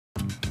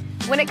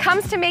When it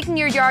comes to making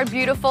your yard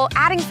beautiful,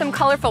 adding some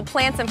colorful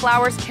plants and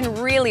flowers can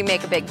really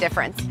make a big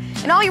difference.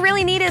 And all you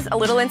really need is a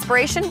little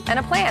inspiration and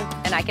a plan,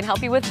 and I can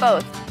help you with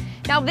both.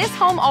 Now, this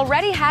home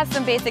already has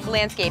some basic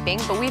landscaping,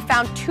 but we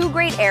found 2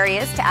 great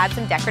areas to add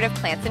some decorative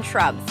plants and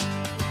shrubs.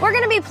 We're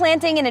going to be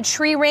planting in a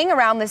tree ring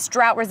around this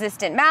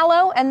drought-resistant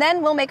mallow, and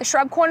then we'll make a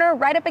shrub corner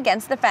right up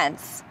against the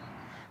fence.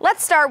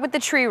 Let's start with the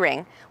tree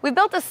ring. We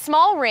built a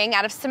small ring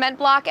out of cement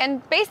block,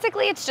 and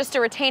basically it's just a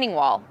retaining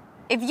wall.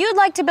 If you'd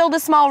like to build a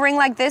small ring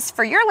like this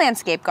for your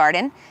landscape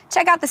garden,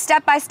 check out the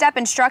step-by-step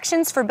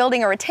instructions for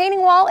building a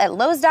retaining wall at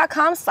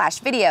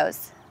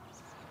lowes.com/videos.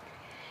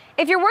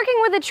 If you're working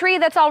with a tree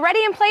that's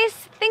already in place,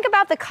 think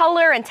about the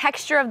color and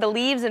texture of the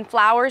leaves and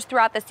flowers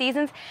throughout the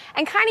seasons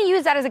and kind of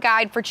use that as a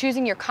guide for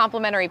choosing your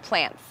complementary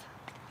plants.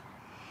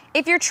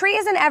 If your tree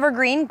is an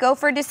evergreen, go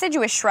for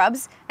deciduous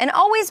shrubs and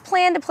always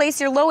plan to place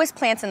your lowest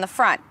plants in the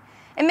front.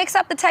 And mix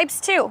up the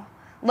types too.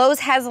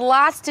 Lowe's has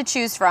lots to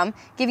choose from,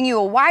 giving you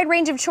a wide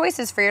range of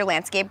choices for your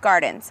landscape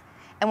gardens.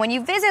 And when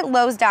you visit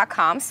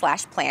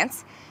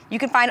lowes.com/plants, you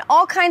can find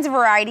all kinds of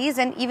varieties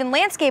and even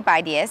landscape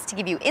ideas to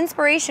give you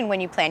inspiration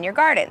when you plan your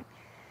garden.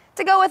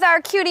 To go with our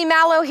cutie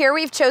mallow here,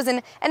 we've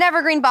chosen an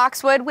evergreen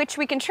boxwood, which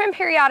we can trim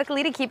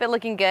periodically to keep it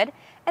looking good,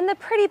 and the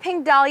pretty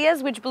pink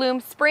dahlias, which bloom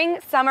spring,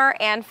 summer,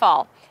 and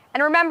fall.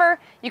 And remember,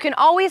 you can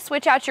always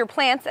switch out your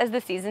plants as the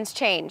seasons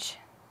change.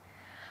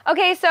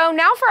 Okay, so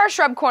now for our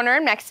shrub corner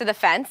next to the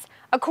fence.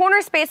 A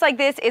corner space like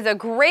this is a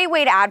great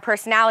way to add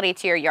personality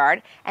to your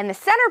yard, and the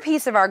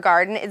centerpiece of our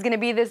garden is going to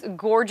be this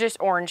gorgeous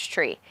orange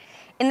tree.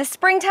 In the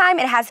springtime,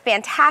 it has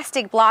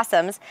fantastic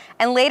blossoms,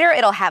 and later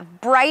it'll have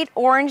bright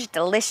orange,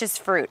 delicious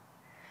fruit.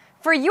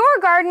 For your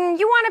garden,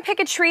 you want to pick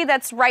a tree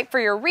that's right for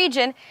your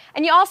region,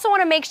 and you also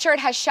want to make sure it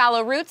has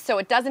shallow roots so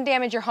it doesn't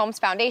damage your home's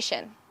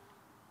foundation.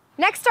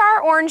 Next to our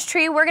orange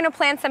tree, we're going to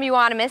plant some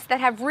euonymus that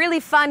have really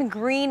fun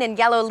green and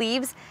yellow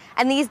leaves,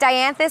 and these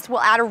dianthus will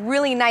add a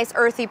really nice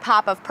earthy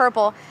pop of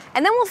purple,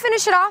 and then we'll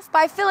finish it off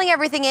by filling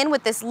everything in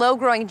with this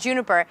low-growing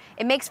juniper.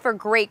 It makes for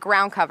great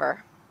ground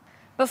cover.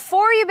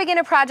 Before you begin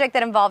a project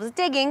that involves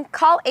digging,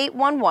 call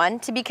 811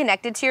 to be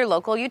connected to your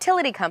local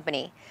utility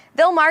company.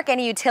 They'll mark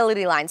any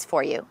utility lines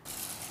for you.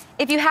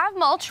 If you have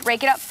mulch,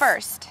 rake it up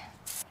first.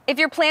 If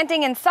you're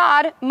planting in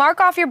sod, mark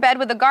off your bed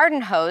with a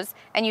garden hose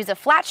and use a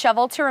flat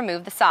shovel to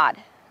remove the sod.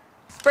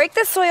 Break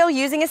the soil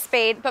using a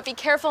spade, but be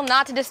careful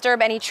not to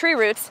disturb any tree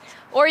roots,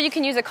 or you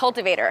can use a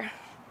cultivator.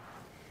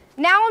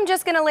 Now I'm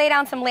just going to lay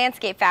down some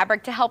landscape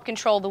fabric to help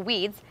control the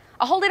weeds.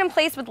 I'll hold it in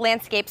place with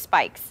landscape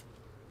spikes.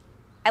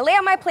 I lay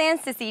out my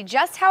plants to see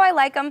just how I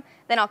like them,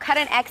 then I'll cut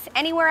an X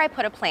anywhere I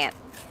put a plant.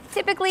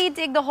 Typically,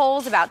 dig the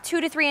holes about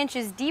 2 to 3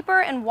 inches deeper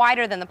and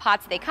wider than the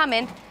pots they come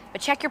in, but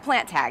check your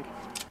plant tag.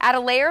 Add a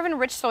layer of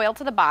enriched soil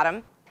to the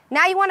bottom.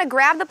 Now you want to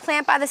grab the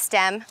plant by the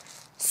stem,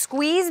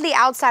 squeeze the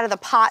outside of the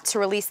pot to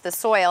release the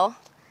soil,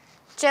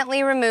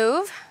 gently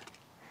remove,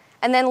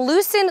 and then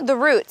loosen the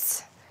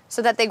roots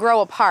so that they grow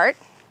apart,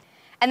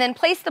 and then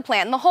place the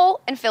plant in the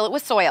hole and fill it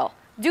with soil.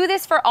 Do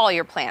this for all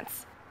your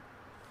plants.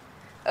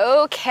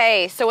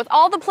 Okay, so with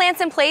all the plants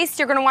in place,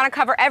 you're going to want to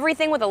cover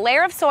everything with a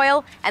layer of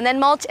soil and then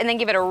mulch and then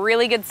give it a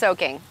really good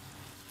soaking.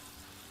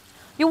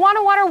 You'll want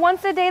to water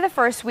once a day the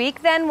first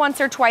week, then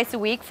once or twice a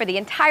week for the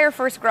entire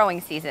first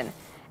growing season.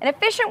 An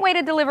efficient way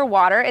to deliver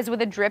water is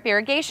with a drip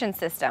irrigation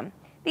system.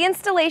 The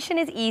installation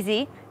is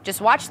easy.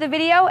 Just watch the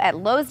video at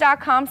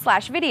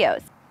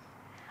lowes.com/videos.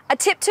 A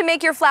tip to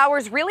make your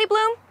flowers really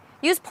bloom?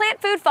 Use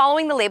plant food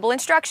following the label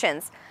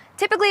instructions.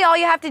 Typically, all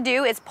you have to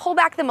do is pull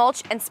back the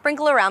mulch and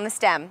sprinkle around the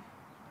stem.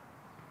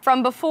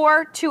 From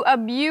before to a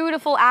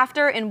beautiful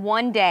after in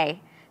one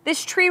day.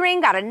 This tree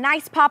ring got a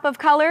nice pop of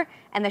color,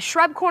 and the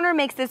shrub corner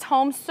makes this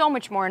home so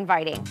much more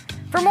inviting.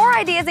 For more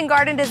ideas and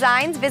garden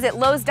designs, visit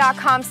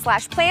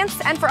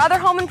lowes.com/plants, and for other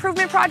home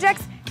improvement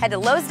projects, head to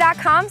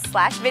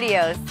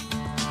lowes.com/videos.